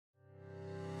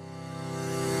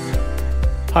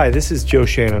Hi, this is Joe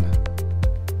Shannon.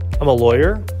 I'm a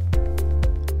lawyer,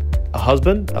 a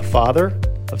husband, a father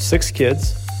of 6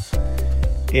 kids,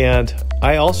 and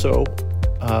I also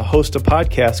host a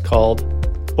podcast called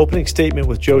Opening Statement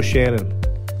with Joe Shannon.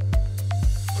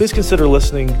 Please consider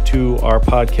listening to our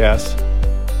podcast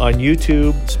on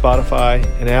YouTube, Spotify,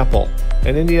 and Apple,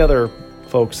 and any other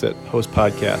folks that host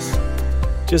podcasts.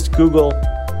 Just Google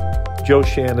Joe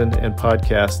Shannon and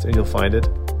podcast, and you'll find it.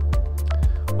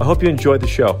 I hope you enjoyed the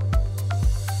show.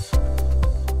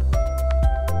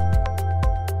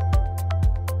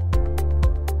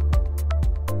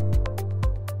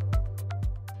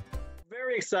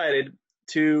 Very excited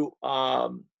to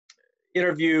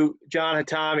interview Jon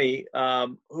Hatami,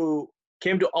 who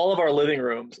came to all of our living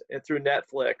rooms and through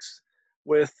Netflix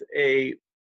with a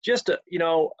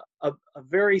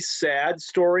very sad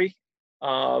story,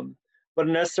 but a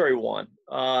necessary one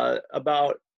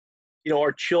about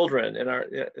our children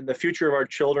and the future of our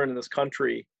children in this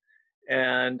country,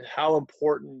 and how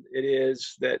important it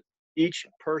is that each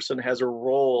person has a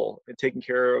role in taking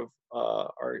care of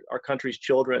our country's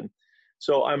children.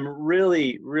 So I'm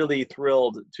really, really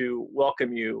thrilled to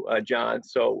welcome you, Jon.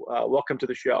 So welcome to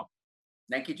the show.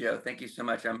 Thank you, Joe. Thank you so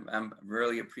much. I'm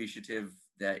really appreciative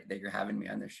that you're having me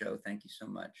on this show. Thank you so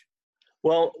much.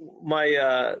 Well,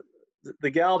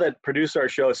 the gal that produced our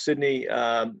show, Sydney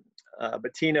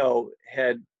Bettino,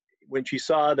 when she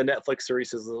saw the Netflix series,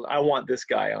 says, I want this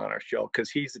guy on our show because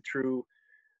he's a true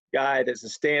guy that's a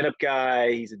stand-up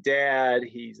guy. He's a dad.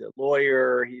 He's a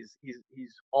lawyer. He's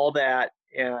all that.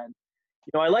 And,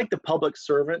 I like the public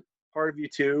servant part of you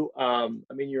too.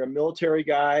 You're a military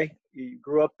guy. You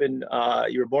grew up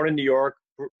you were born in New York,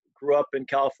 grew up in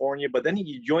California, but then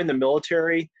you joined the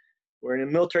military. We're in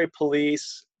the military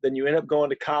police. Then you end up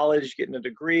going to college, getting a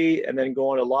degree, and then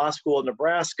going to law school in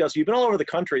Nebraska. So you've been all over the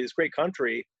country, this great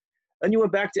country. Then you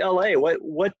went back to LA.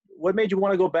 What made you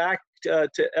want to go back to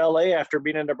LA after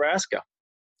being in Nebraska?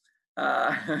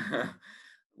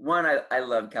 One, I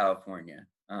love California.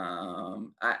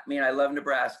 I love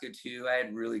Nebraska too. I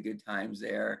had really good times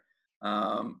there.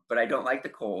 But I don't like the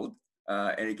cold,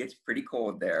 and it gets pretty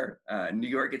cold there. New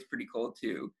York gets pretty cold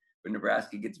too, but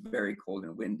Nebraska gets very cold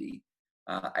and windy.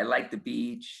 I like the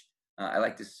beach. I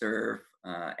like to surf,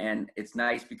 and it's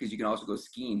nice because you can also go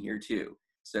skiing here too.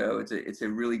 So it's a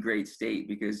really great state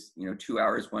because 2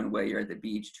 hours one way you're at the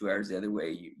beach, 2 hours the other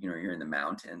way you're in the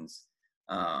mountains.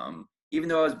 Even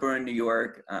though I was born in New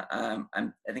York, I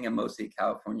think I'm mostly a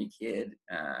California kid.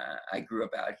 I grew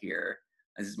up out here.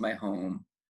 This is my home.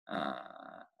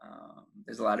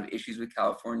 There's a lot of issues with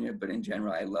California, but in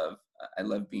general, I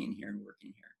love being here and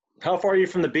working here. How far are you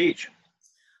from the beach?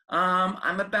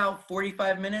 I'm about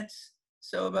 45 minutes,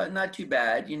 so about not too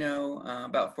bad,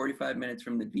 about 45 minutes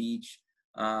from the beach.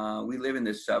 We live in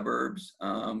the suburbs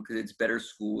because it's better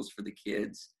schools for the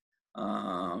kids.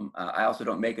 I also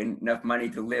don't make enough money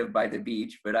to live by the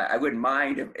beach, but I wouldn't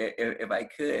mind if I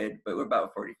could, but we're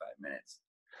about 45 minutes.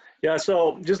 Yeah,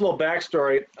 so just a little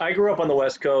backstory. I grew up on the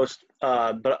West Coast,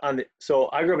 so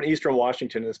I grew up in Eastern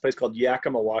Washington, in this place called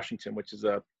Yakima, Washington, which is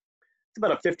it's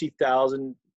about a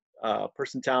 50,000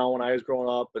 person town when I was growing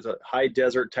up. It's a high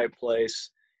desert type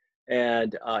place,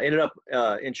 and ended up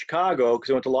in Chicago because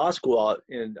I went to law school out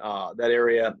in that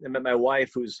area and met my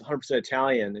wife, who's 100%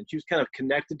 Italian, and she was kind of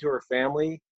connected to her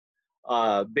family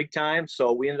big time.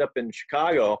 So we ended up in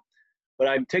Chicago, but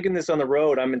I'm taking this on the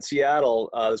road. I'm in Seattle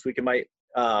this week, and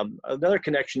another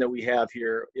connection that we have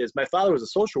here is my father was a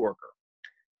social worker,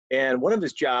 and one of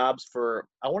his jobs for,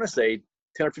 I want to say,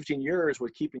 10 or 15 years was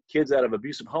keeping kids out of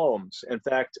abusive homes. In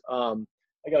fact, I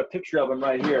got a picture of him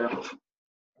right here. So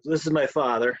this is my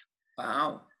father.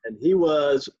 Wow. And he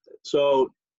was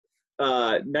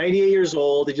 98 years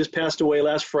old. He just passed away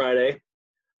last Friday,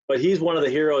 but he's one of the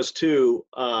heroes too,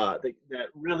 that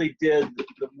really did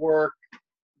the work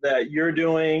that you're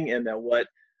doing and that what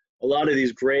a lot of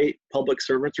these great public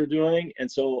servants are doing.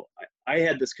 And so I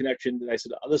had this connection that I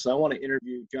said, listen, I want to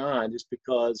interview Jon just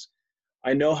because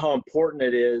I know how important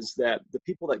it is that the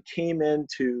people that came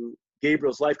into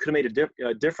Gabriel's life could have made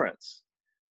a difference.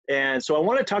 And so I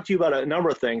want to talk to you about a number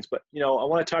of things, but, I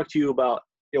want to talk to you about,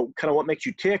 kind of what makes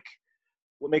you tick,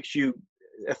 what makes you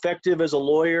effective as a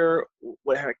lawyer,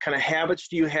 what kind of habits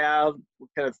do you have, what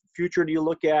kind of future do you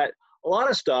look at, a lot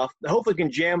of stuff. Hopefully we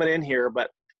can jam it in here,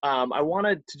 but I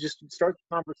wanted to just start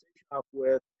the conversation off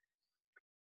with,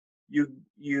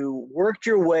 you worked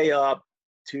your way up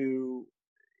to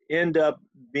end up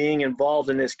being involved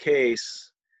in this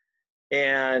case,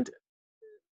 and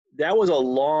that was a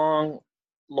long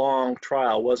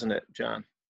trial, wasn't it, Jon?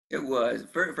 It was.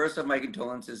 First off, my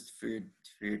condolences for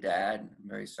your dad. I'm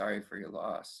very sorry for your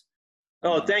loss.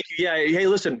 Oh, thank you. Yeah. Hey,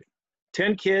 listen,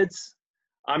 10 kids.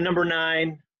 I'm number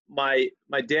 9. My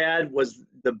dad was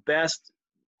the best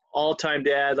all-time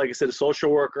dad. Like I said, a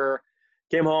social worker.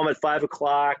 Came home at 5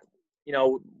 o'clock. You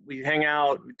know, we hang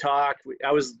out, we talk.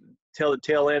 I was till the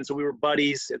tail end, so we were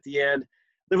buddies at the end.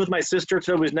 Lived with my sister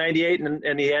till he was 98,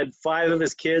 and he had 4 or 5 of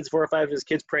his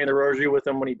kids praying the rosary with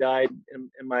him when he died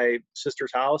in my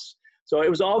sister's house. So it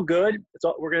was all good. It's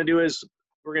all we're gonna do his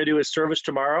service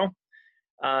tomorrow,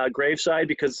 graveside,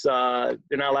 because they're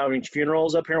not allowing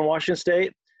funerals up here in Washington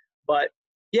State. But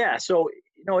yeah, so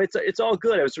you know, it's all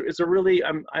good. It's a really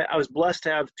I was blessed to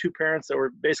have 2 parents that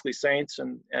were basically saints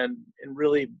and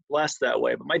really blessed that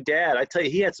way. But my dad, I tell you,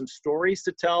 he had some stories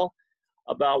to tell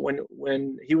about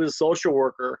when he was a social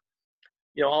worker.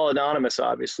 You know, all anonymous,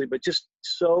 obviously, but just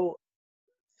so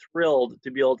thrilled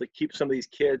to be able to keep some of these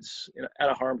kids, you know, out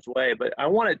of harm's way. But I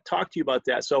want to talk to you about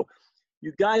that. So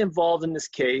you got involved in this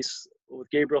case with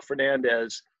Gabriel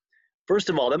Fernandez. First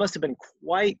of all, that must have been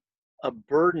quite a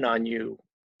burden on you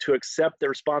to accept the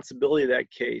responsibility of that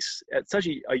case at such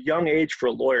a young age for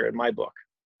a lawyer, in my book.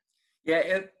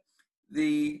 Yeah,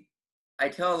 I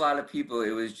tell a lot of people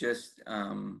it was just,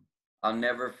 I'll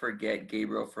never forget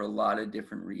Gabriel for a lot of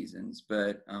different reasons,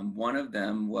 but one of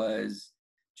them was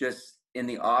just in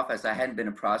the office. I hadn't been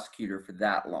a prosecutor for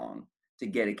that long to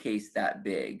get a case that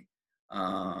big.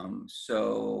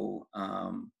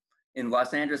 In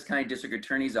Los Angeles County District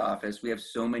Attorney's Office, we have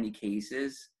so many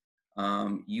cases.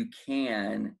 You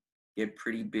can get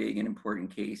pretty big and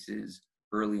important cases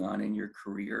early on in your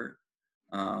career.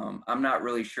 I'm not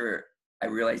really sure I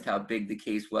realized how big the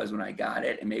case was when I got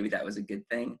it, and maybe that was a good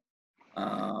thing.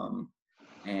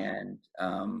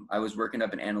 I was working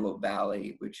up in Antelope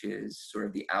Valley, which is sort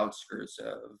of the outskirts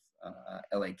of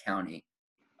LA County.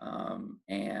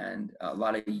 And a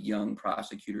lot of young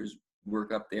prosecutors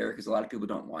work up there because a lot of people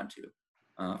don't want to,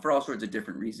 for all sorts of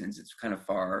different reasons. It's kind of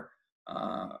far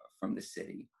from the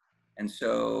city. And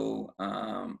so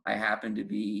I happen to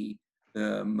be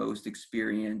the most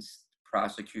experienced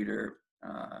prosecutor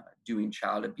doing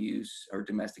child abuse or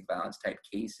domestic violence type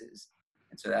cases.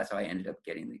 And so that's how I ended up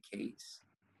getting the case.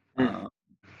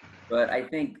 But I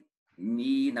think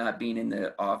me not being in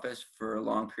the office for a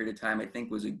long period of time, I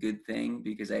think was a good thing,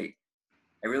 because I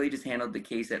really just handled the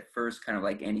case at first kind of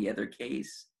like any other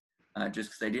case, just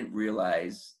because I didn't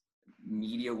realize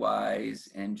media-wise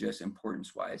and just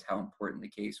importance-wise how important the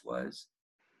case was.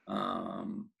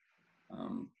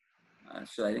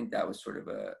 So I think that was sort of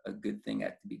a good thing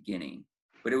at the beginning.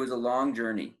 But it was a long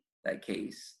journey, that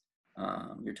case.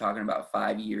 You're talking about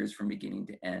 5 years from beginning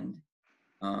to end.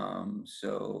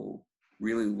 So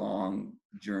really long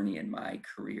journey in my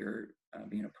career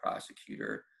being a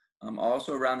prosecutor.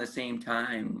 Also around the same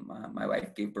time, my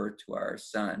wife gave birth to our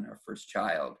son, our first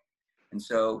child. And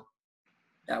so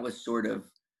that was sort of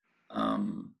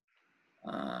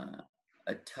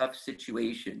a tough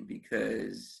situation,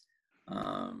 because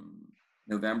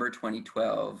November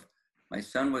 2012, my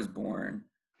son was born.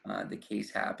 The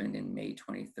case happened in May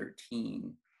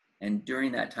 2013. And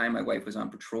during that time, my wife was on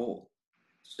patrol.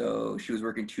 So she was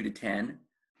working 2 to 10.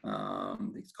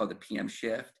 It's called the PM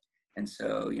shift. And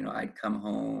so, you know, I'd come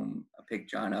home, pick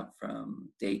John up from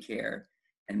daycare,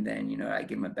 and then, you know, I'd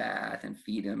give him a bath and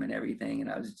feed him and everything. And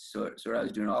I was I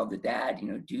was doing all the dad, you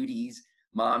know, duties,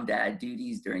 mom, dad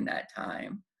duties during that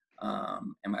time.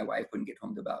 And my wife wouldn't get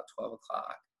home till about 12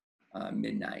 o'clock,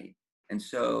 midnight. And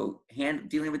so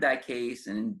dealing with that case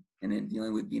and then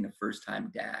dealing with being a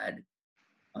first-time dad,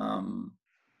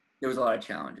 there was a lot of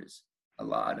challenges, a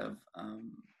lot of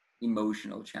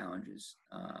emotional challenges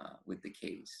with the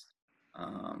case.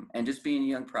 And just being a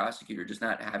young prosecutor, just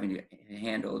not having to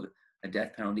handle a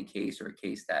death penalty case or a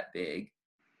case that big,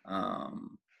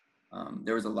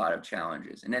 there was a lot of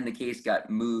challenges. And then the case got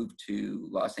moved to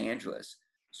Los Angeles.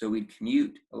 So we'd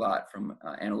commute a lot from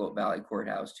Antelope Valley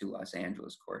Courthouse to Los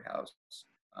Angeles Courthouse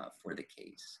for the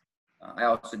case.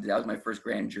 That was my first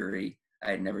grand jury.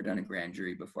 I had never done a grand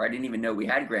jury before. I didn't even know we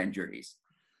had grand juries.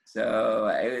 So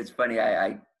it's funny,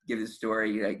 I give this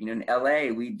story, like, you know, in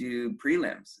LA, we do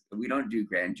prelims. We don't do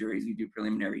grand juries, we do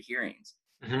preliminary hearings.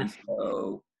 And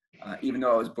so even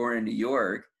though I was born in New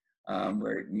York,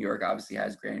 where New York obviously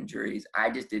has grand juries, I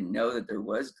just didn't know that there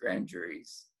was grand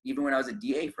juries. Even when I was a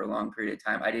DA for a long period of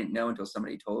time, I didn't know until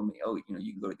somebody told me, oh, you know,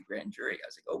 you can go to the grand jury. I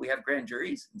was like, oh, we have grand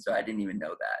juries? And so I didn't even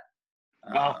know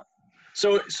that. Wow.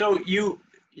 So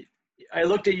I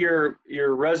looked at your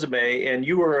resume, and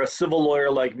you were a civil lawyer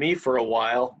like me for a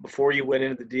while before you went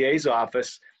into the DA's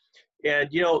office.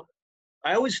 And, you know,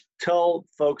 I always tell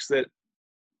folks that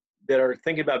are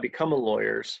thinking about becoming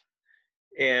lawyers,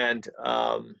 and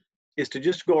is to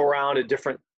just go around to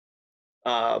different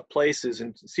places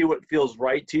and see what feels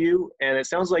right to you. And it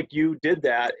sounds like you did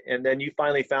that, and then you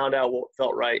finally found out what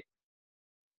felt right.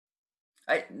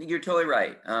 You're totally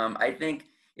right. I think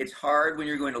it's hard when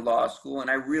you're going to law school, and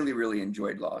I really, really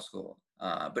enjoyed law school.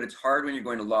 But it's hard when you're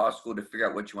going to law school to figure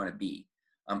out what you want to be.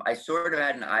 I sort of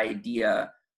had an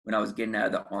idea when I was getting out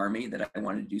of the Army that I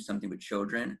wanted to do something with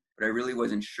children, but I really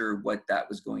wasn't sure what that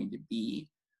was going to be.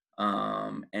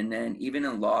 And then even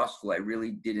in law school, I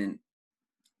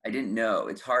didn't know.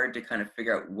 It's hard to kind of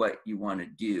figure out what you want to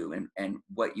do and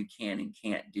what you can and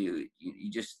can't do. You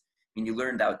just, I mean, you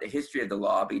learn about the history of the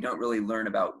law, but you don't really learn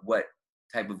about what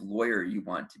type of lawyer you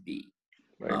want to be.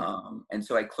 Right. And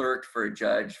so I clerked for a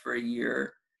judge for a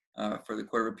year for the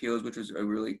Court of Appeals, which was a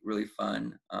really, really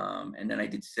fun. And then I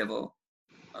did civil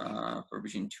for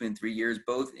between 2 and 3 years,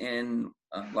 both in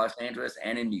Los Angeles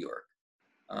and in New York.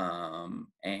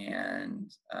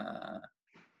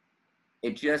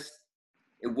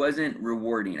 It wasn't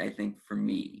rewarding, I think, for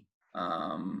me.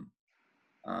 I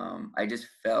just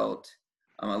felt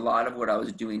a lot of what I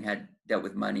was doing had dealt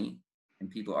with money and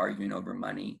people arguing over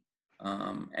money.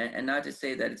 And not to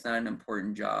say that it's not an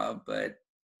important job, but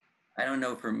I don't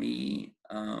know, for me,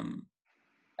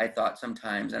 I thought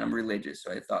sometimes, and I'm religious,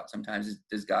 so I thought sometimes,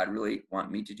 does God really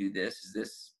want me to do this? Is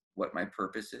this what my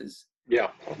purpose is?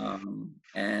 Yeah.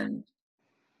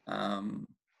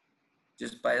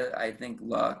 Just by, I think,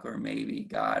 luck, or maybe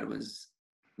God was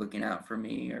looking out for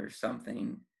me or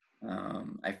something,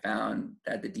 I found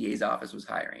that the DA's office was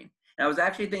hiring. And I was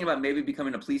actually thinking about maybe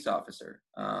becoming a police officer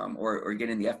or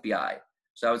getting the FBI.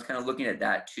 So I was kind of looking at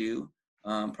that too,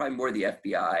 probably more the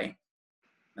FBI,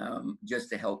 just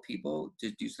to help people,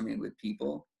 to do something with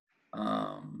people.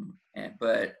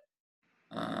 But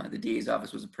the DA's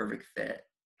office was a perfect fit.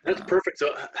 That's perfect.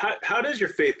 So how does your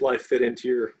faith life fit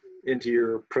into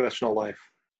your professional life?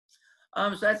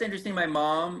 So that's interesting. My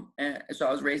mom, so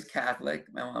I was raised Catholic.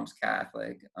 My mom's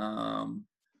Catholic,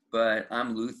 but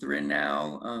I'm Lutheran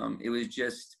now. It was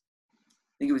just, I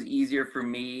think it was easier for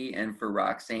me and for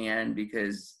Roxanne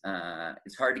because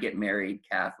it's hard to get married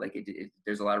Catholic.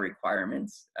 There's a lot of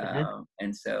requirements.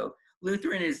 And so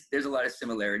Lutheran there's a lot of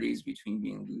similarities between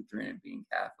being Lutheran and being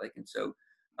Catholic. And so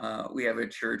we have a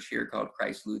church here called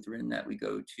Christ Lutheran that we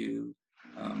go to.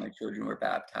 My children were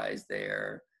baptized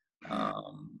there.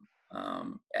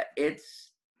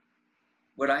 It's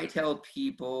what I tell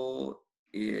people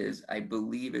is I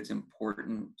believe it's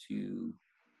important to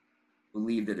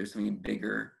believe that there's something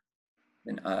bigger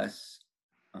than us.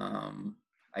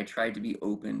 I try to be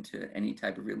open to any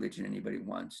type of religion anybody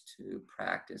wants to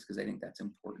practice because I think that's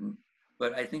important.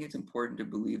 But I think it's important to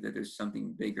believe that there's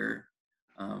something bigger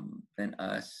than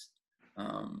us.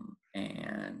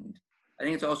 And I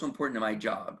think it's also important to my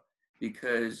job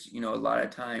because, a lot of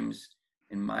times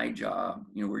in my job,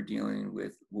 we're dealing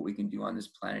with what we can do on this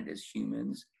planet as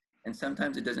humans. And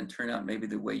sometimes it doesn't turn out maybe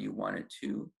the way you want it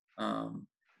to.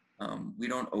 We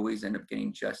don't always end up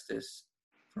getting justice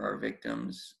for our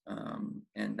victims.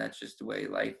 And that's just the way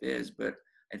life is. But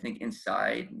I think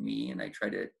inside me, and I try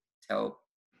to tell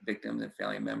victims and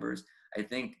family members, I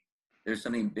think there's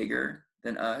something bigger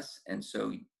than us. And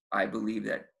so I believe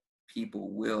that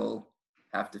people will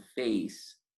have to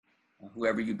face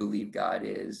whoever you believe God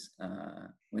is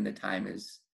when the time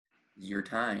is your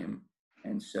time.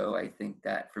 And so I think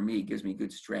that for me, it gives me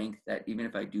good strength that even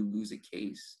if I do lose a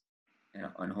case,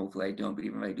 and hopefully I don't, but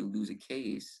even if I do lose a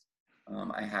case,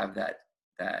 I have that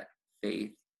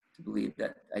faith to believe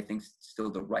that I think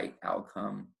still the right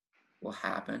outcome will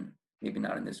happen. Maybe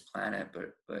not on this planet,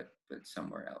 but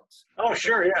somewhere else. Oh,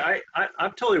 sure. Yeah,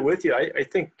 I'm totally with you. I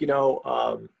think,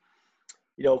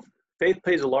 faith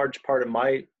plays a large part of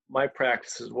my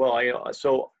practice as well.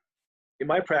 So in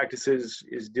my practice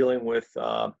is dealing with,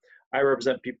 I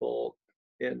represent people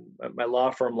in my law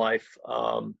firm life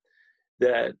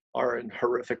that are in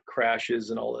horrific crashes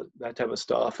and all that type of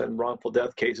stuff and wrongful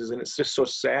death cases. And it's just so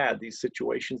sad, these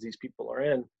situations these people are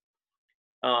in.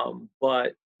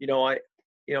 But,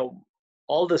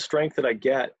 all the strength that I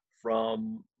get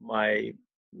from my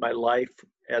life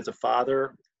as a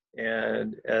father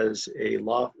and as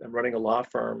I'm running a law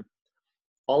firm,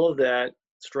 all of that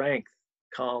strength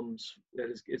comes,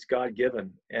 it's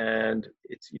God-given. And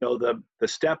it's, the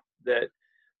step that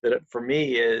it, for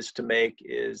me is to make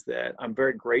is that I'm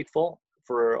very grateful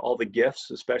for all the gifts,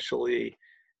 especially,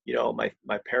 my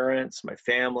parents, my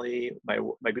family, my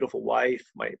beautiful wife,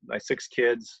 my 6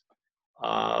 kids.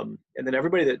 And then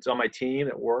everybody that's on my team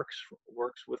that works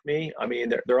with me. I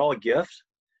mean, they're all a gift,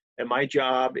 and my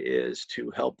job is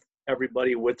to help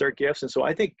everybody with their gifts. And so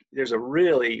I think there's a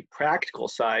really practical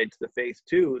side to the faith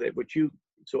too, that what you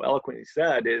so eloquently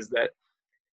said is that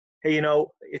hey,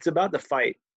 it's about the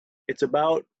fight. It's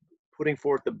about putting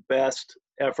forth the best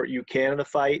effort you can in the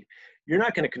fight. You're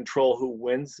not going to control who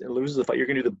wins and loses the fight. You're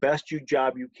going to do the best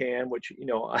job you can, which,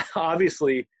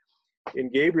 obviously in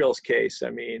Gabriel's case, I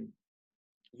mean,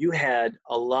 you had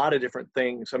a lot of different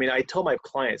things. I mean, I tell my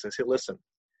clients, I say, listen,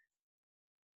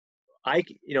 I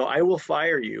will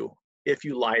fire you if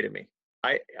you lie to me.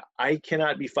 I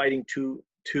cannot be fighting two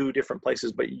different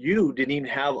places, but you didn't even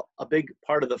have a big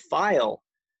part of the file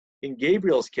in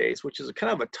Gabriel's case, which is a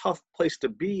kind of a tough place to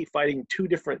be, fighting two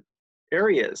different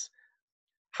areas.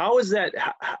 How is that?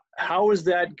 How is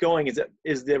that going?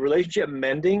 Is the relationship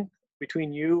mending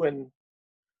between you and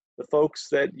the folks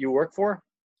that you work for?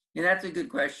 Yeah, that's a good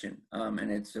question,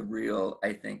 and it's a real,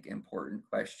 I think, important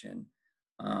question.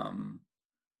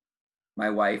 My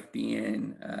wife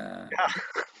being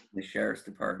the sheriff's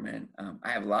department, I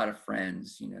have a lot of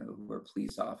friends, who are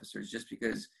police officers, just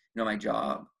because my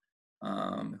job.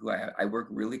 Who I work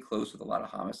really close with a lot of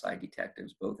homicide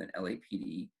detectives, both in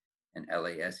LAPD and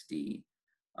LASD.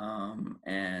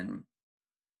 And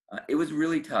it was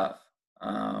really tough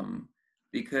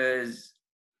because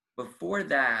before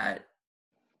that,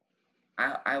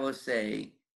 I will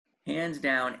say, hands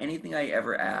down, anything I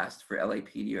ever asked for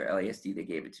LAPD or LASD, they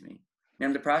gave it to me. And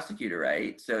I'm the prosecutor,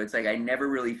 right? So it's like I never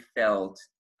really felt,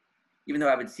 even though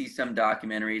I would see some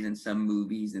documentaries and some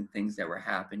movies and things that were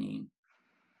happening,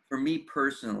 for me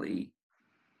personally,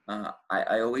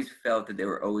 I always felt that they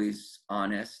were always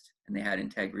honest and they had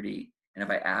integrity. And if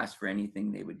I asked for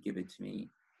anything, they would give it to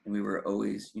me. And we were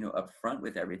always, upfront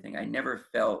with everything. I never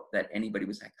felt that anybody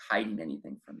was like hiding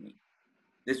anything from me.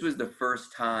 This was the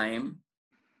first time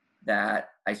that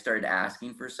I started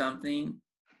asking for something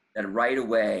that right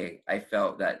away I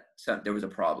felt that there was a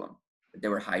problem, that they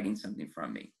were hiding something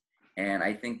from me. And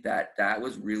I think that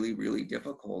was really, really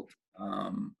difficult.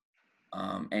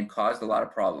 And caused a lot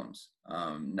of problems,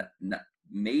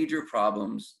 major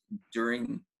problems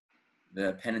during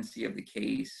the pendency of the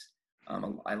case.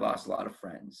 I lost a lot of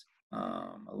friends.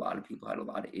 A lot of people had a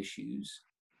lot of issues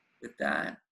with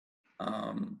that.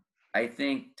 I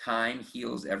think time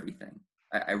heals everything.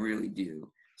 I really do.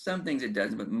 Some things it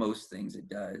doesn't, but most things it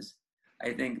does.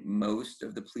 I think most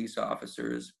of the police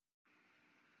officers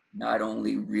not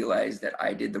only realized that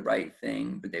I did the right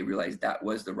thing, but they realized that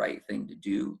was the right thing to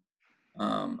do.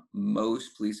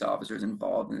 Most police officers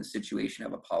involved in the situation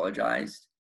have apologized.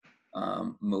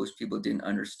 Most people didn't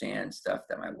understand stuff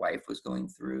that my wife was going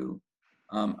through.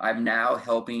 I'm now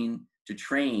helping to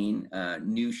train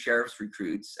new sheriff's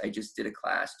recruits. I just did a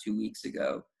class 2 weeks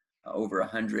ago, over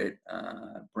 100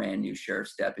 brand new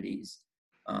sheriff's deputies.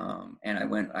 And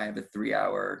I have a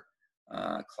 3-hour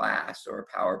class or a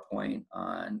PowerPoint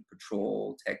on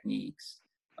patrol techniques,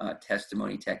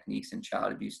 testimony techniques, and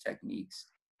child abuse techniques.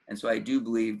 And so I do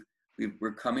believe people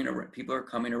are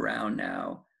coming around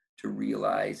now to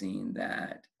realizing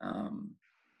that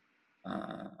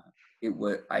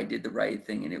I did the right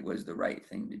thing and it was the right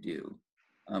thing to do.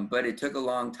 But it took a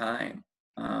long time.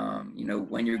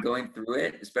 When you're going through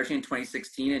it, especially in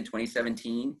 2016 and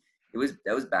 2017,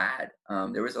 that was bad.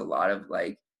 There was a lot of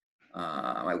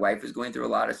my wife was going through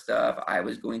a lot of stuff. I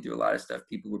was going through a lot of stuff.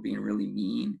 People were being really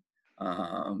mean.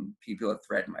 People had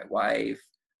threatened my wife.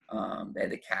 They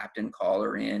had the captain call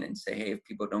her in and say, hey, if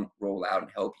people don't roll out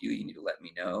and help you, you need to let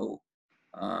me know.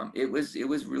 It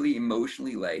was really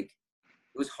emotionally, it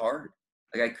was hard.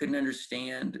 I couldn't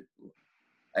understand.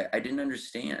 I didn't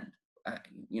understand,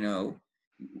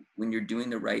 when you're doing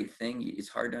the right thing, it's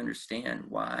hard to understand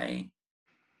why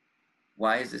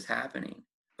is this happening?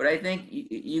 But I think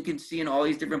you can see in all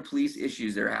these different police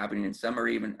issues that are happening, and some are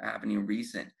even happening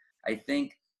recent. I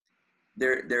think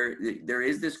there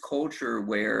is this culture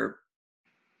where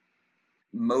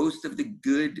most of the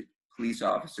good police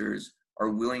officers are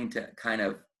willing to kind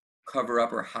of cover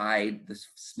up or hide the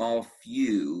small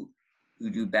few who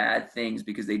do bad things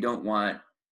because they don't want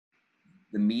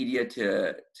the media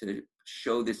to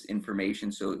show this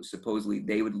information, so supposedly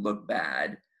they would look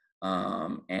bad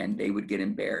and they would get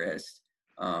embarrassed.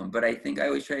 But I think I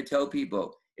always try to tell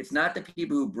people, it's not the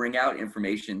people who bring out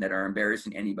information that are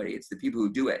embarrassing anybody. It's the people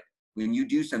who do it. When you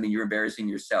do something, you're embarrassing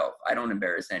yourself. I don't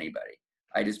embarrass anybody.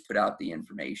 I just put out the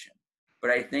information.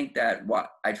 But I think that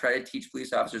I try to teach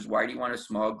police officers, why do you want a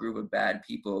small group of bad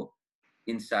people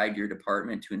inside your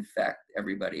department to infect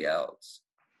everybody else?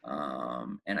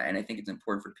 And I think it's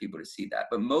important for people to see that.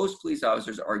 But most police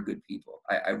officers are good people.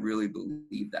 I really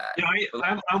believe that.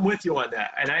 I'm with you on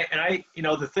that. And I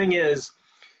the thing is,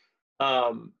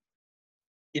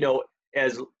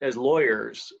 as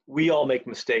lawyers, we all make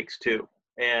mistakes too.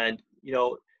 And,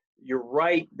 you're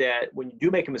right that when you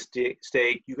do make a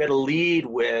mistake, you got to lead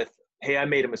with hey, I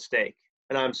made a mistake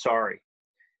and I'm sorry.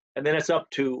 And then it's up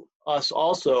to us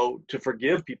also to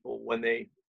forgive people when they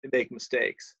make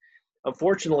mistakes.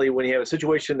 Unfortunately, when you have a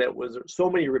situation that was so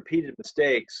many repeated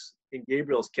mistakes in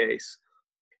Gabriel's case,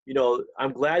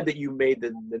 I'm glad that you made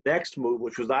the next move,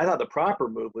 which was, I thought the proper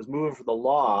move was moving for the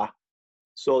law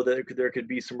so that there could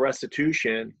be some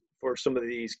restitution for some of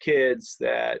these kids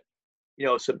that,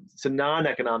 some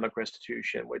non-economic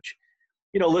restitution, which,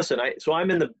 listen,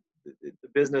 I'm in the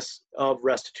business of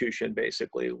restitution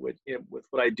basically with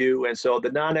what I do. And so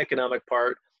the non-economic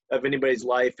part of anybody's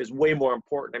life is way more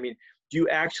important. I mean, do you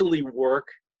actually work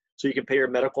so you can pay your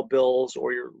medical bills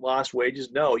or your lost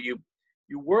wages? No, you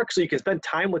work so you can spend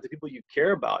time with the people you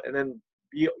care about, and then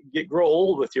grow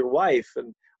old with your wife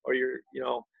or your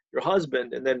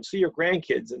husband, and then see your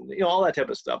grandkids and all that type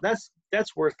of stuff.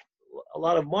 That's worth a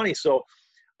lot of money. So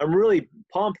I'm really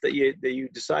pumped that you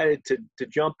decided to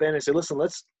jump in and say, listen,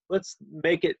 let's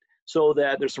make it so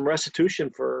that there's some restitution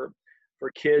for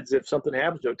kids if something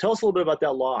happens to them. Tell us a little bit about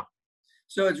that law.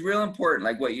 So it's real important,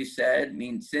 like what you said. I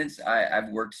mean, since I've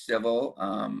worked civil,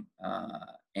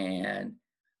 and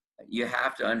you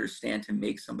have to understand, to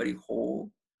make somebody whole,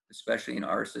 especially in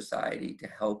our society, to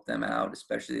help them out,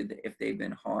 especially if they've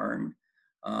been harmed.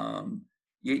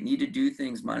 You need to do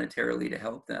things monetarily to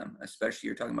help them, especially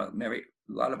you're talking about a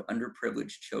lot of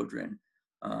underprivileged children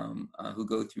who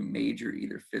go through major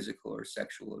either physical or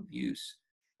sexual abuse.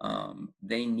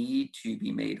 They need to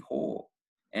be made whole.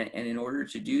 And in order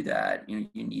to do that, you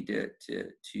need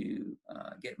to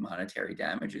get monetary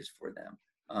damages for them.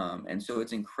 And so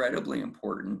it's incredibly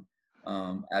important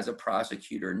as a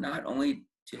prosecutor, not only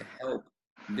to help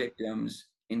victims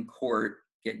in court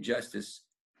get justice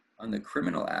on the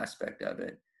criminal aspect of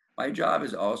it. My job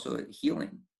is also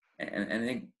healing. And I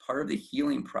think part of the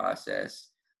healing process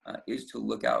is to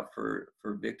look out for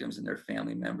victims and their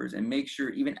family members and make sure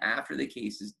even after the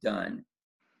case is done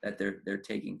that they're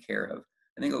taken care of.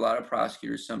 I think a lot of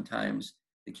prosecutors, sometimes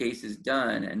the case is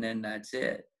done and then that's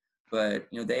it. But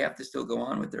they have to still go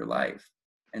on with their life.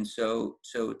 And so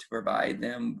to provide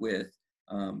them with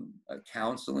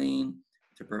counseling,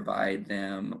 to provide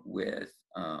them with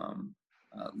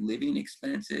living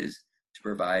expenses, to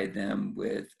provide them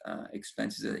with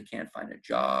expenses that they can't find a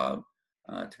job,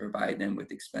 to provide them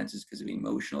with expenses because of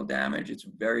emotional damage. It's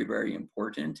very, very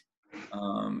important.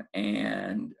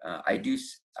 And I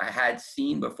had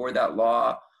seen before that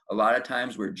law a lot of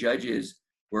times where judges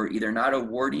were either not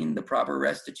awarding the proper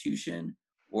restitution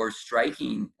or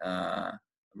striking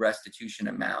restitution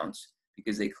amounts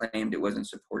because they claimed it wasn't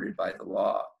supported by the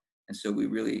law. And so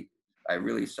I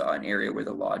really saw an area where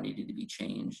the law needed to be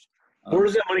changed. Where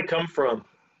does that money come from,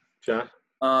 John?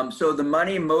 So the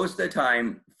money most of the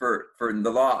time for the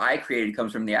law I created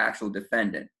comes from the actual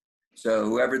defendant. So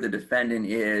whoever the defendant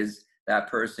is, that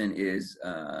person is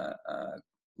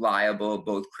liable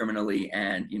both criminally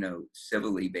and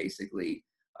civilly, basically,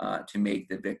 to make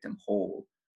the victim whole.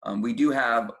 We do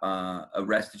have a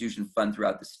restitution fund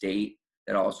throughout the state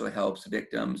that also helps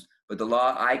victims, but the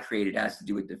law I created has to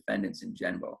do with defendants in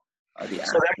general. So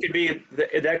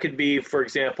that could be, for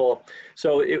example,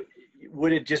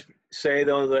 would it just say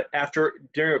though that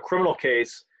during a criminal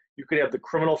case, you could have the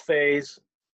criminal phase,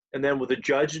 and then will the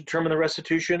judge determine the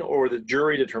restitution, or the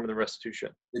jury determine the restitution?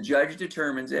 The judge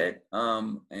determines it,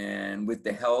 and with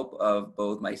the help of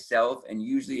both myself and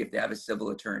usually if they have a civil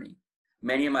attorney.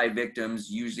 Many of my victims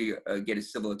usually get a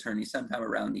civil attorney sometime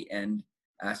around the end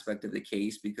aspect of the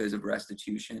case because of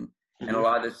restitution. Mm-hmm. And a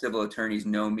lot of the civil attorneys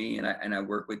know me, and I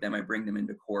work with them. I bring them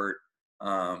into court.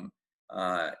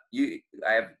 I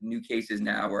have new cases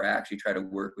now where I actually try to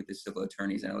work with the civil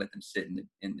attorneys, and I let them sit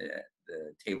in the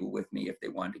table with me if they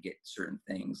want to get certain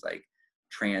things like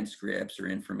transcripts or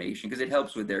information, because it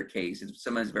helps with their case.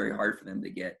 Sometimes it's very hard for them to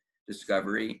get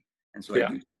discovery, and so I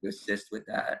do assist with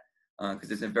that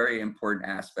because it's a very important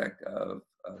aspect of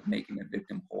making a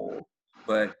victim whole.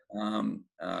 But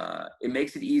it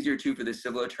makes it easier too for the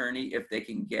civil attorney if they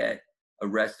can get a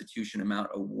restitution amount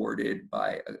awarded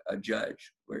by a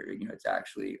judge, where it's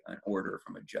actually an order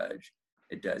from a judge.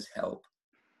 It does help.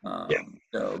 But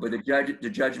the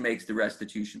judge makes the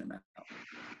restitution amount.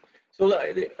 So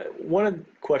one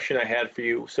question I had for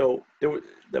you. So there was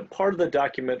the part of the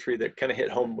documentary that kind of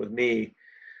hit home with me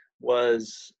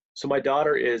was, so my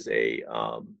daughter is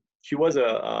she was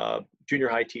a junior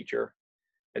high teacher,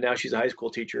 and now she's a high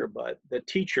school teacher. But the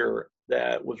teacher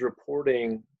that was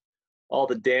reporting all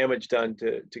the damage done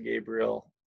to Gabriel,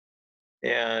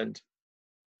 and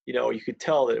you could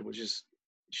tell that it was just,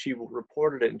 she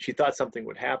reported it and she thought something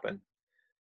would happen,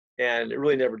 and it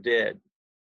really never did.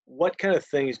 What kind of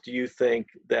things do you think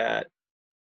that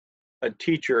a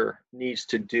teacher needs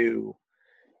to do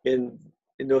in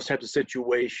those types of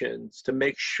situations to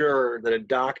make sure that a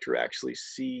doctor actually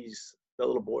sees the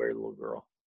little boy or the little girl?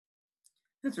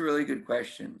 That's a really good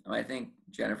question. I think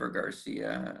Jennifer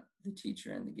Garcia, the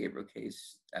teacher in the Gabriel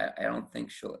case, I don't think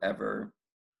she'll never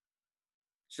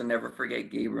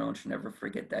forget Gabriel, and she'll never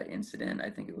forget that incident. I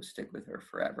think it will stick with her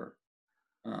forever.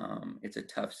 It's a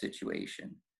tough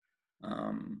situation.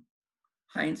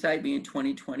 Hindsight being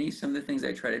 2020, some of the things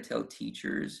I try to tell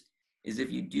teachers is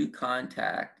if you do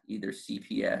contact either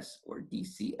CPS or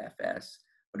DCFS,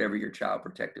 whatever your Child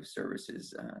Protective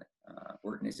Services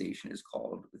organization is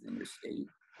called within your state,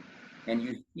 and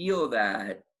you feel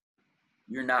that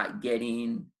you're not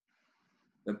getting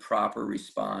the proper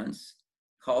response,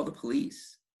 call the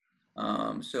police.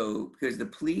 Because the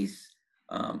police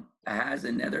has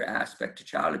another aspect to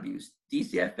child abuse.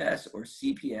 DCFS or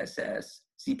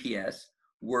CPS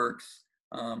works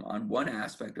on one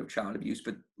aspect of child abuse,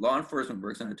 but law enforcement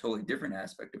works on a totally different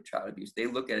aspect of child abuse. They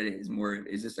look at it as more,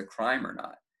 is this a crime or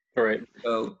not? All right.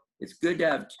 So it's good to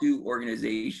have two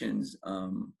organizations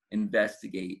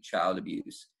investigate child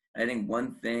abuse. And I think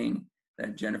one thing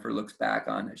that Jennifer looks back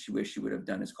on that she wished she would have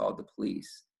done is called the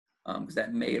police, because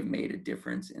that may have made a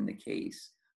difference in the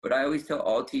case. But I always tell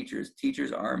all teachers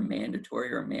are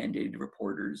mandatory or mandated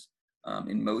reporters.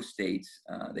 In most states,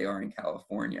 they are in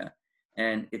California.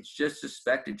 And it's just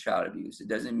suspected child abuse. It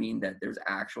doesn't mean that there's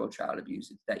actual child abuse.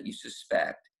 It's that you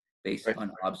suspect based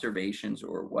on observations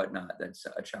or whatnot that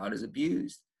a child is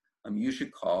abused. You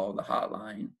should call the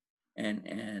hotline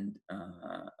and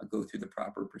go through the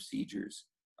proper procedures.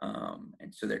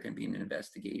 And so there can be an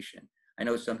investigation. I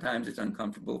know sometimes it's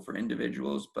uncomfortable for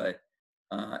individuals, but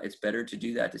it's better to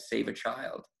do that to save a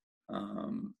child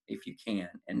if you can.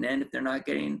 And then if they're not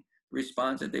getting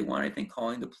response that they want, I think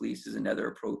calling the police is another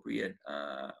appropriate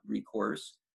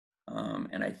recourse.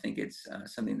 And I think it's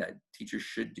something that teachers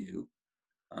should do.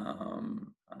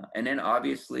 And then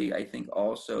obviously, I think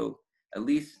also at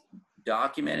least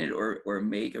document it or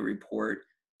make a report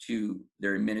to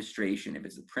their administration, if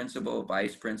it's the principal,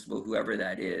 vice principal, whoever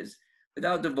that is,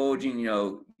 without divulging,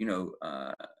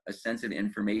 a sensitive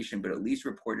information, but at least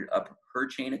report it up her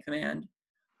chain of command.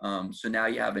 So now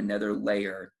you have another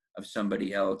layer of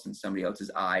somebody else and somebody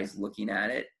else's eyes looking at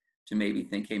it to maybe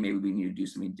think, hey, maybe we need to do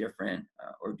something different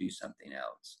or do something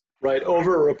else. Right,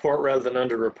 over report rather than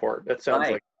under report. That sounds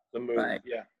like the move.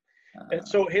 Yeah. And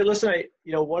so, hey, listen,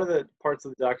 one of the parts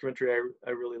of the documentary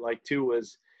I really liked too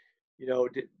was,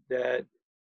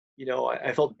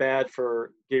 I felt bad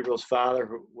for Gabriel's father,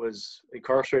 who was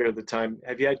incarcerated at the time.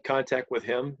 Have you had contact with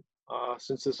him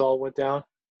since this all went down?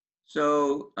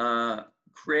 So,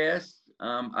 Chris,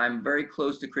 I'm very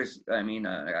close to Chris. I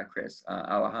got Chris.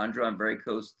 Alejandro, I'm very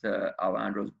close to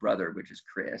Alejandro's brother, which is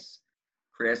Chris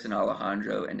and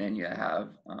Alejandro, and then you have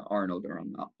Arnold or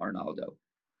Arnaldo.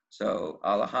 So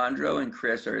Alejandro and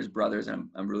Chris are his brothers, and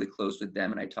I'm really close with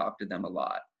them, and I talk to them a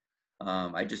lot.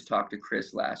 I just talked to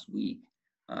Chris last week.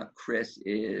 Chris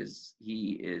is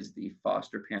the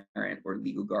foster parent or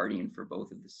legal guardian for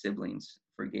both of the siblings,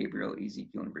 for Gabriel,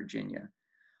 Ezekiel, and Virginia.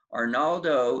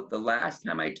 Arnaldo, the last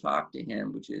time I talked to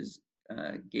him, which is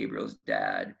Gabriel's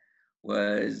dad,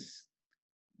 was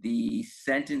the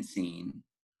sentencing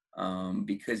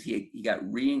because he got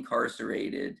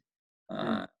reincarcerated.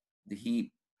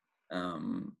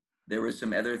 There were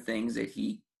some other things that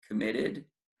he committed,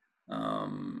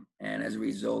 and as a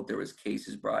result, there was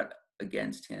cases brought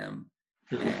against him,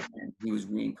 and he was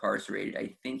reincarcerated.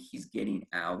 I think he's getting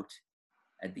out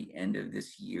at the end of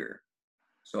this year.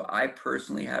 So I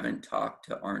personally haven't talked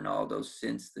to Arnaldo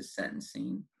since the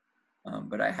sentencing,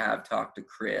 but I have talked to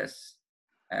Chris,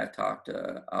 I have talked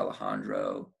to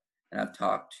Alejandro, and I've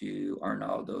talked to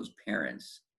Arnaldo's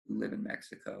parents who live in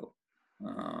Mexico.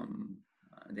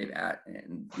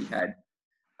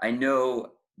 I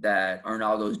know that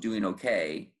Arnaldo's doing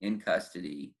okay in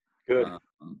custody. Good.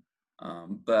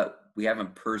 But we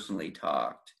haven't personally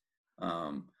talked.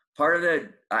 Part of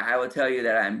I will tell you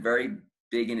that I'm very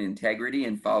big in integrity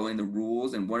and following the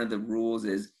rules. And one of the rules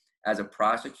is, as a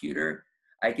prosecutor,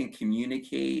 I can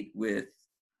communicate with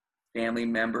family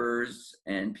members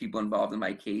and people involved in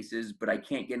my cases, but I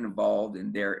can't get involved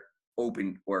in their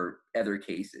open or other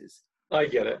cases. I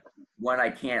get it. One, I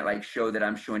can't show that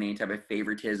I'm showing any type of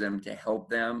favoritism to help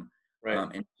them.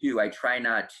 Right. And two, I try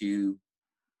not to,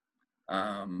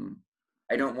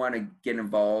 I don't want to get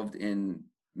involved in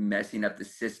messing up the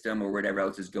system or whatever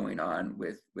else is going on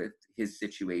with his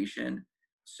situation.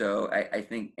 So I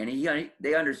think, and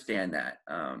they understand that,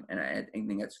 and I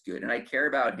think that's good. And I care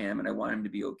about him, and I want him to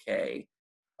be okay.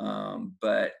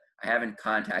 But I haven't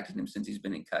contacted him since he's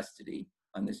been in custody.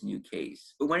 on this new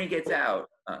case. But when he gets out,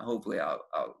 hopefully I'll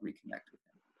reconnect with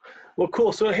him. Well,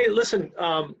 cool. So, hey, listen,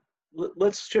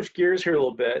 let's shift gears here a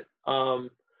little bit.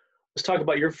 Let's talk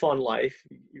about your fun life.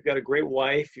 You've got a great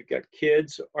wife. You've got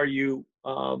kids. Are you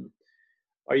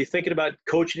thinking about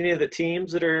coaching any of the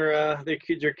teams that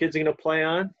your kids are going to play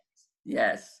on?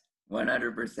 Yes,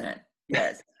 100%.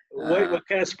 Yes. What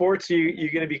kind of sports are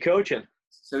you going to be coaching?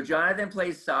 So Jonathan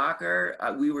plays soccer.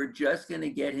 We were just going to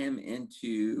get him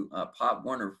into Pop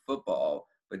Warner football,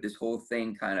 but this whole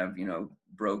thing kind of,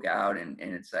 broke out and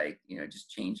it's like, just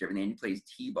changed everything. And he plays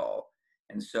t-ball.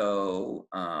 And so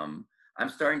I'm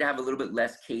starting to have a little bit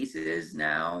less cases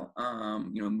now,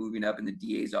 moving up in the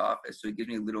DA's office. So it gives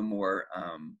me a little more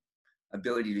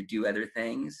ability to do other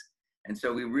things. And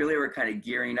so we really were kind of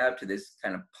gearing up to this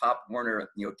kind of Pop Warner,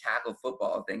 tackle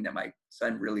football thing that my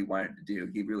son really wanted to do.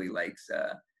 He really likes,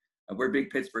 we're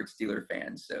big Pittsburgh Steelers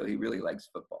fans, so he really likes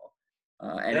football.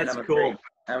 And That's then cool.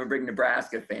 I'm a big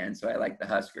Nebraska fan, so I like the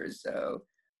Huskers. So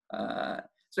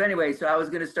anyway, so I was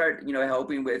going to start,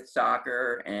 helping with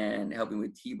soccer and helping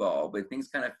with t-ball, but things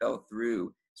kind of fell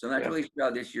through. So I'm not really sure how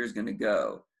this year's going to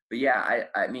go. But yeah,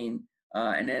 I mean,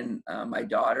 and then my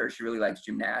daughter, she really likes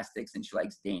gymnastics and she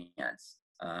likes dance.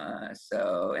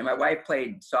 And my wife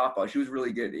played softball. She was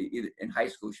really good in high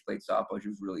school. She played softball. She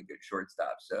was really good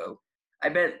shortstop. So I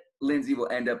bet Lindsay will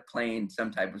end up playing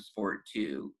some type of sport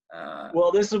too.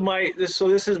 Well, this is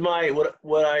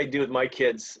what I do with my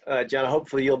kids, John.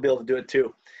 Hopefully you'll be able to do it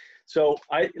too. So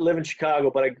I live in Chicago,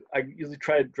 but I usually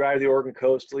try to drive the Oregon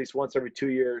coast at least once every 2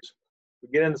 years. We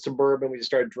get in the suburban, we just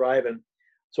start driving.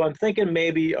 So I'm thinking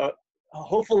maybe,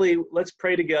 hopefully, let's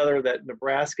pray together that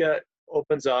Nebraska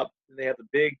opens up and they have a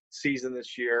big season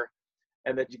this year,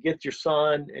 and that you get your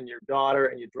son and your daughter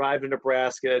and you drive to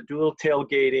Nebraska, do a little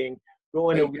tailgating, go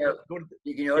into.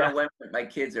 My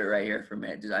kids are right here for a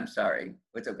minute. I'm sorry.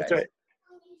 What's up, guys? That's right.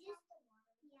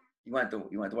 You want the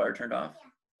water turned off?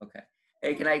 Okay.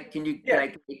 Hey, can I take 2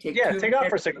 minutes? Take off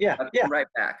for a second. Yeah, I'll come right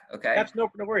back. Okay. That's no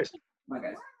worries. Come on,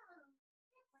 guys.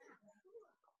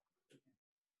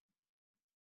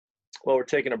 Well, we're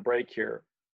taking a break here.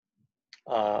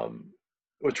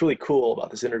 What's really cool about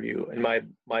this interview in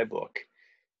my book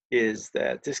is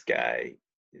that this guy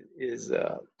is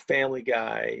a family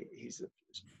guy. He's a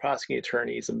prosecuting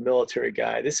attorney. He's a military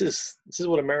guy. This is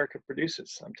what America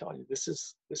produces. I'm telling you, this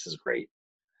is great.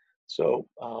 So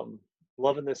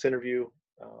loving this interview,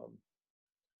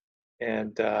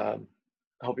 and I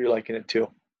hope you're liking it too.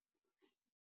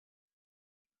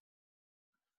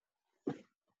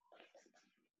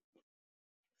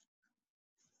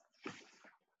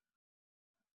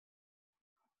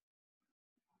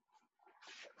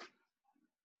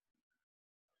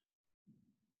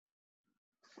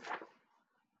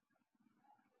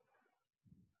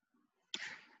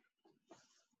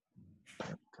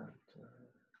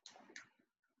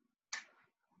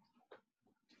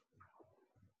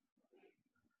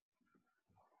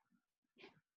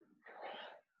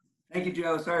 Thank you,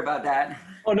 Joe. Sorry about that.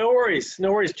 Oh, no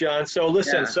worries, John. So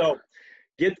listen, see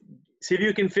if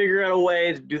you can figure out a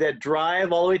way to do that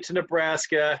drive all the way to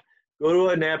Nebraska, go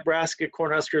to a Nebraska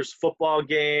Cornhuskers football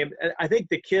game. And I think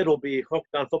the kid will be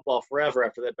hooked on football forever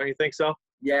after that. Don't you think so?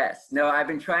 Yes. No, I've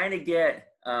been trying to get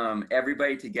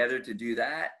everybody together to do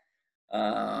that.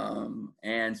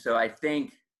 And so I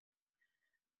think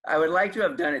I would like to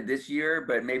have done it this year,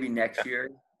 but maybe next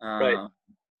year. Right.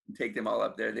 Take them all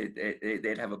up there.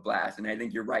 They'd have a blast. And I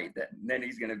think you're right. Then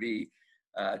he's going to be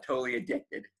totally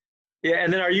addicted. Yeah,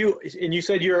 and then you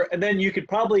said and then you could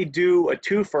probably do a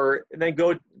twofer and then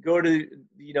go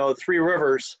to Three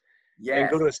Rivers, and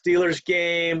go to a Steelers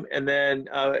game, and then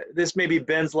this may be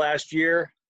Ben's last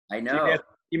year. I know. So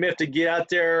you may have to get out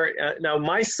there. Now,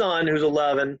 my son, who's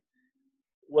 11,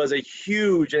 was a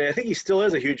huge, and I think he still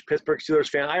is a huge Pittsburgh Steelers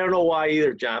fan. I don't know why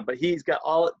either, John, but he's got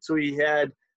so he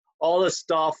had all this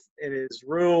stuff in his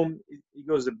room. He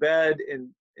goes to bed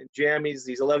in jammies.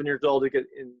 He's 11 years old to get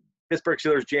in Pittsburgh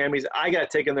Steelers jammies. I got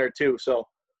to take him there too. So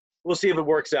we'll see if it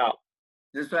works out.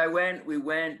 So we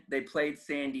went, they played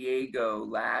San Diego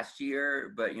last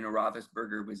year, but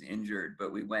Roethlisberger was injured,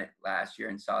 but we went last year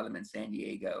and saw them in San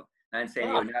Diego. Not in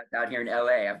San Diego, not out here in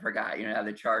LA. I forgot,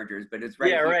 the Chargers, but it's right.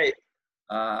 Yeah, here. Right.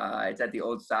 It's at the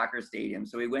old soccer stadium.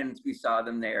 So we went, we saw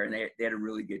them there, and they had a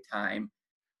really good time.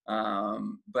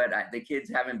 But the kids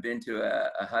haven't been to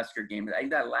a Husker game. I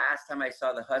think that last time I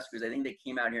saw the Huskers, I think they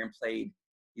came out here and played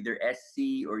either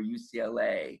SC or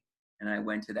UCLA, and I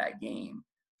went to that game.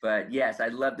 But yes,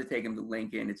 I'd love to take them to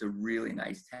Lincoln. It's a really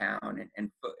nice town,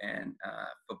 and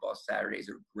football Saturdays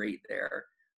are great there.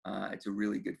 It's a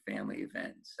really good family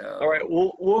event. So all right,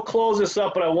 we'll close this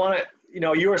up, but I want to,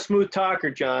 you're a smooth talker,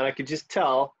 Jon. I could just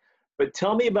tell. But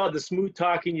tell me about the smooth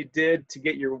talking you did to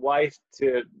get your wife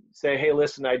to say, "Hey,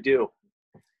 listen, I do."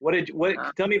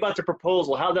 Tell me about the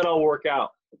proposal. How'd that all work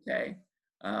out? Okay.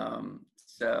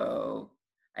 So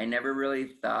I never really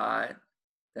thought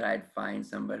that I'd find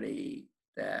somebody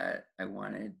that I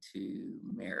wanted to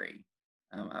marry.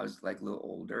 I was like a little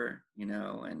older,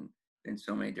 and in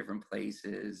so many different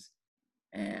places.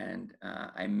 And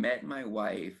I met my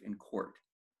wife in court.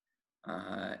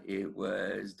 It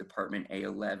was Department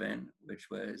A11, which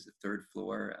was the third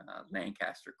floor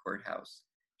Lancaster Courthouse.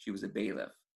 She was a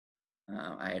bailiff.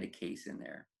 I had a case in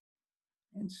there.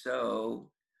 And so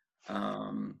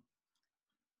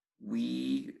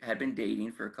we had been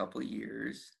dating for a couple of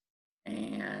years,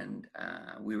 and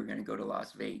we were going to go to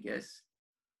Las Vegas.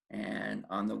 And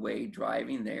on the way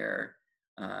driving there,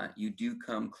 you do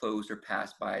come close or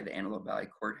pass by the Antelope Valley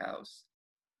Courthouse.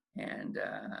 And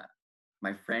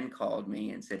my friend called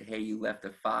me and said, "Hey, you left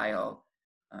a file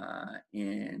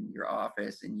in your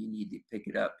office and you need to pick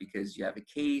it up because you have a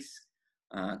case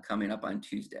coming up on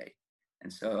Tuesday."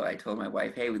 And so I told my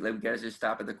wife, "Hey, we got to just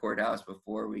stop at the courthouse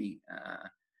before we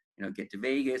get to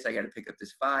Vegas. I got to pick up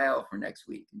this file for next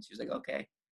week." And she was like, "Okay."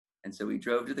 And so we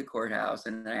drove to the courthouse,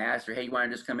 and I asked her, "Hey, you want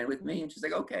to just come in with me?" And she's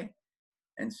like, "Okay."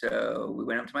 And so we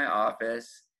went up to my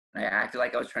office, and I acted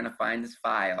like I was trying to find this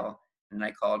file. And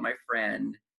I called my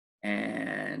friend,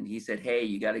 and he said, "Hey,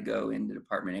 you got to go into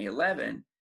Department A11.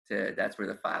 That's where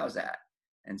the file's at."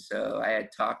 And so I had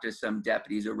talked to some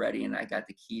deputies already, and I got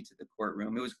the key to the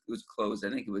courtroom. It was closed. I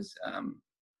think it was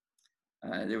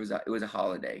it was a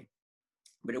holiday,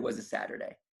 but it was a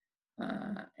Saturday.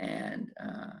 And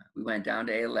we went down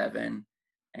to A11,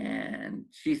 and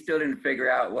she still didn't figure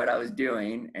out what I was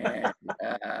doing. And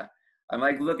I'm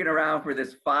like looking around for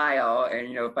this file,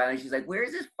 and finally she's like,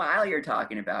 "Where's this file you're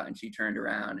talking about?" And she turned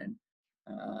around, and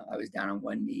I was down on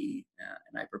one knee,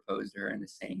 and I proposed to her in the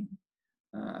same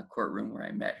courtroom where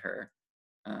I met her.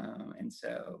 And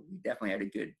so we definitely had a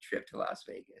good trip to Las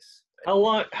Vegas. How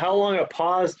long a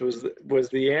pause was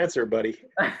the answer, buddy?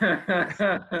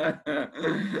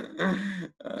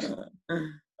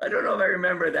 I don't know if I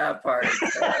remember that part.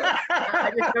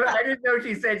 I just know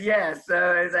she said yes.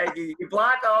 So it's like you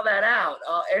block all that out.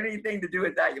 Anything to do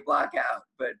with that, you block out.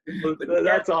 But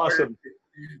that's awesome.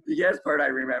 The yes part I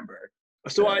remember.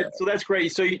 So that's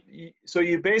great. So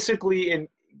you basically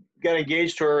got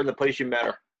engaged to her in the place you met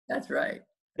her. That's right.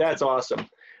 That's awesome.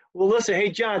 Well, listen, hey,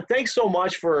 Jon, thanks so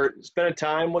much for spending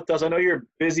time with us. I know you're a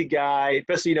busy guy,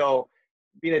 especially,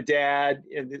 being a dad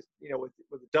and, with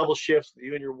the double shifts with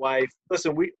you and your wife.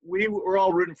 Listen, we're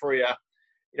all rooting for you,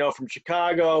 from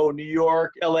Chicago, New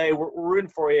York, LA, we're rooting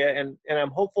for you. And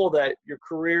I'm hopeful that your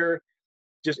career,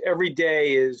 just every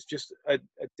day is just a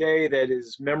day that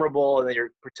is memorable and that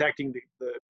you're protecting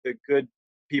the good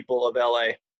people of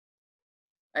LA.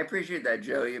 I appreciate that,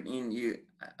 Joe. I mean,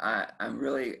 I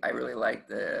really like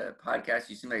the podcast.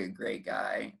 You seem like a great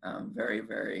guy. Very,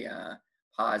 very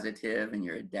positive, and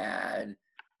you're a dad.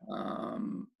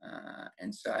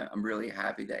 And so I'm really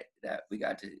happy that we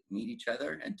got to meet each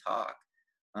other and talk.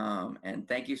 And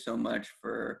thank you so much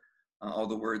for all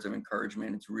the words of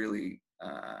encouragement. It's really,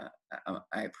 I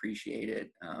appreciate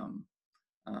it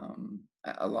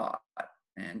a lot.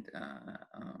 And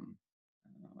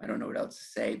I don't know what else to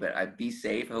say, but be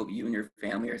safe. I hope you and your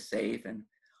family are safe, and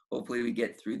hopefully we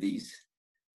get through these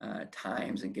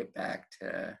times and get back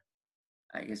to,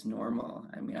 I guess, normal.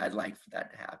 I mean, I'd like for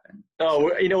that to happen.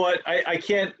 Oh, you know what? I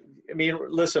can't. I mean,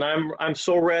 listen, I'm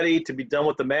so ready to be done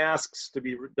with the masks, to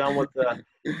be done with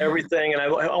everything, and I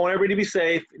want everybody to be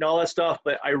safe and all that stuff.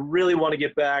 But I really want to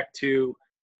get back to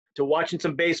watching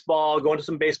some baseball, going to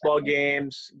some baseball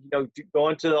games,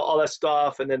 going to all that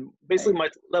stuff, and then basically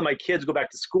let my kids go back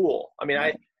to school. I mean,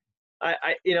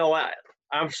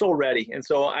 I'm so ready, and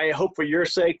so I hope for your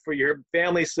sake, for your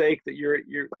family's sake, that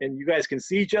and you guys can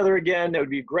see each other again. That would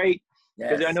be great,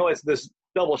 because I know it's this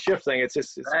double shift thing.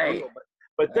 It's right.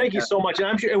 But thank you so much, and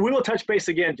I'm sure, and we will touch base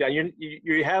again, Jon.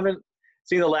 You haven't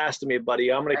seen the last of me,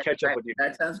 buddy. I'm going to catch up with you.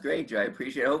 That sounds great, Joe. I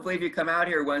appreciate it. Hopefully, if you come out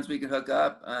here once, we can hook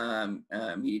up,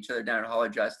 meet each other down at Hall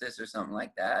of Justice or something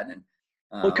like that. And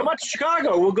well, come out to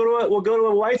Chicago. We'll go to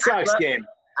a White Sox game.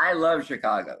 I love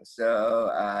Chicago,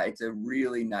 so it's a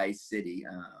really nice city.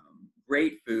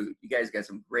 Great food. You guys got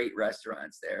some great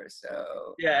restaurants there.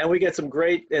 So yeah, and we get some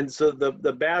great. And so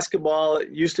the basketball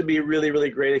used to be really, really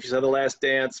great if you saw The Last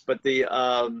Dance, but the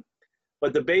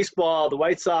baseball, the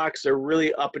White Sox are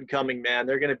really up and coming, man.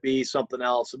 They're going to be something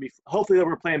else. Hopefully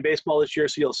we're playing baseball this year,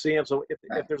 so you'll see them. So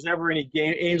if there's ever any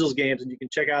Angels games, and you can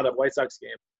check out a White Sox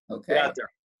game, get out there.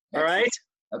 All right?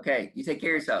 Okay. You take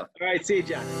care of yourself. All right. See you,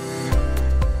 Jon.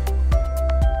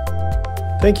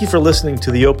 Thank you for listening to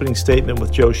The Opening Statement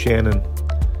with Joe Shannon.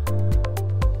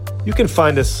 You can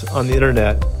find us on the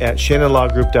internet at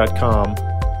shannonlawgroup.com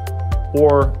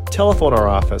or telephone our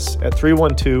office at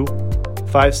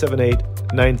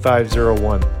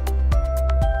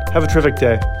 312-578-9501. Have a terrific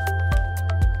day.